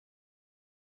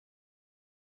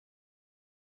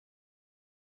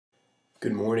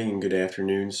Good morning and good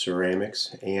afternoon,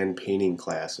 ceramics and painting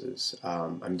classes.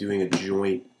 I'm doing a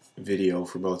joint video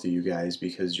for both of you guys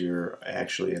because you're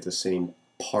actually at the same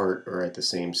part or at the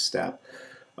same step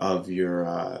of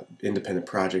your independent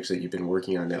projects that you've been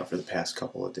working on now for the past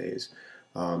couple of days.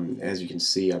 As you can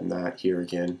see, I'm not here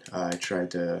again. I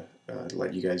tried to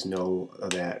let you guys know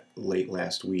of that late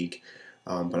last week,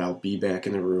 but I'll be back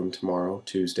in the room tomorrow,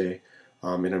 Tuesday,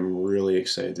 and I'm really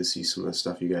excited to see some of the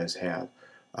stuff you guys have.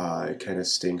 It kind of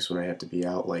stinks when I have to be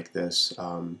out like this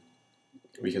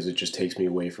because it just takes me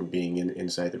away from being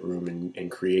inside the room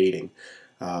and creating.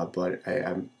 But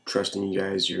I'm trusting you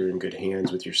guys. You're in good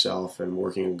hands with yourself and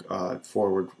working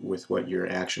forward with what your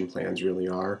action plans really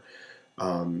are.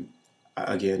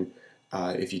 Again,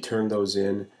 if you turn those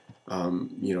in,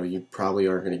 you probably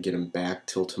aren't going to get them back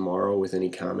till tomorrow with any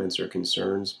comments or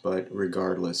concerns, but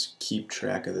regardless, keep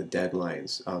track of the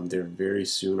deadlines. They're very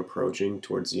soon approaching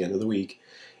towards the end of the week,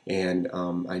 and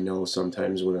I know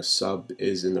sometimes when a sub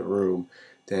is in the room,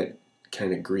 that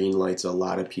kind of green lights a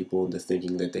lot of people into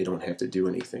thinking that they don't have to do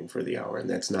anything for the hour, and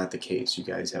that's not the case. You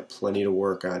guys have plenty to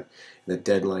work on, and the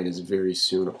deadline is very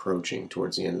soon approaching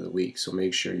towards the end of the week, so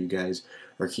make sure you guys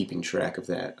are keeping track of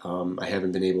that. I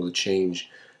haven't been able to change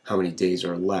how many days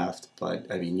are left, but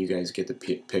I mean, you guys get the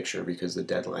picture because the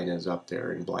deadline is up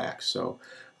there in black, so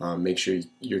make sure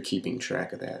you're keeping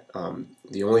track of that.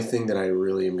 The only thing that I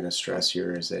really am going to stress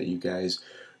here is that you guys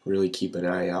really keep an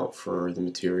eye out for the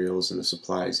materials and the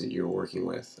supplies that you're working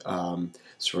with.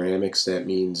 Ceramics, that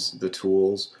means the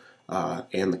tools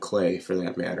and the clay for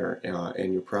that matter,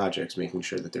 and your projects, making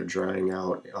sure that they're drying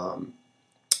out,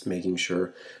 making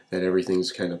sure that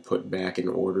everything's kind of put back in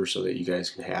order so that you guys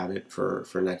can have it for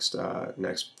next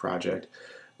project.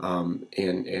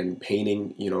 And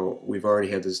painting, we've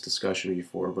already had this discussion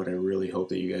before, but I really hope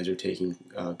that you guys are taking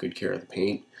good care of the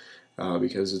paint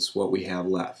because it's what we have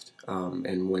left.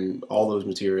 And when all those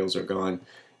materials are gone,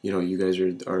 you guys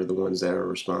are the ones that are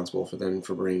responsible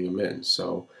for bringing them in.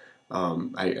 So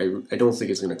I don't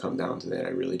think it's going to come down to that. I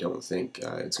really don't think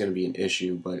it's going to be an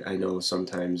issue, but I know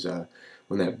sometimes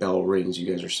when that bell rings, you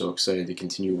guys are so excited to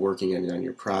continue working on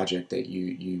your project that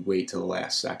you wait till the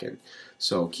last second.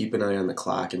 So keep an eye on the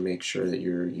clock and make sure that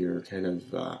you're kind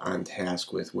of on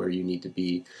task with where you need to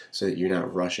be so that you're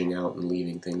not rushing out and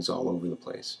leaving things all over the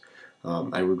place.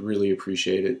 I would really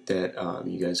appreciate it that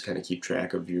you guys kind of keep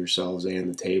track of yourselves and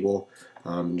the table.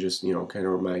 Just kind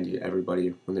of remind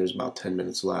everybody when there's about 10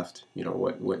 minutes left,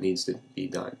 what needs to be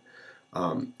done.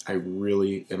 I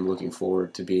really am looking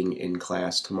forward to being in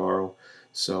class tomorrow.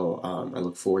 So I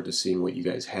look forward to seeing what you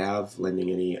guys have, lending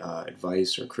any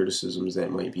advice or criticisms that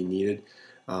might be needed,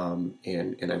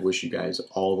 and I wish you guys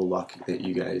all the luck that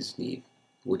you guys need,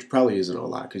 which probably isn't a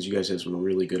lot because you guys have some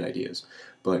really good ideas.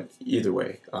 But either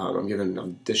way,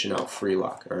 I'm dishing out free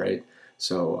luck. All right.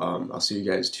 So I'll see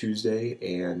you guys Tuesday,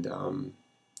 and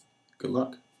good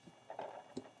luck.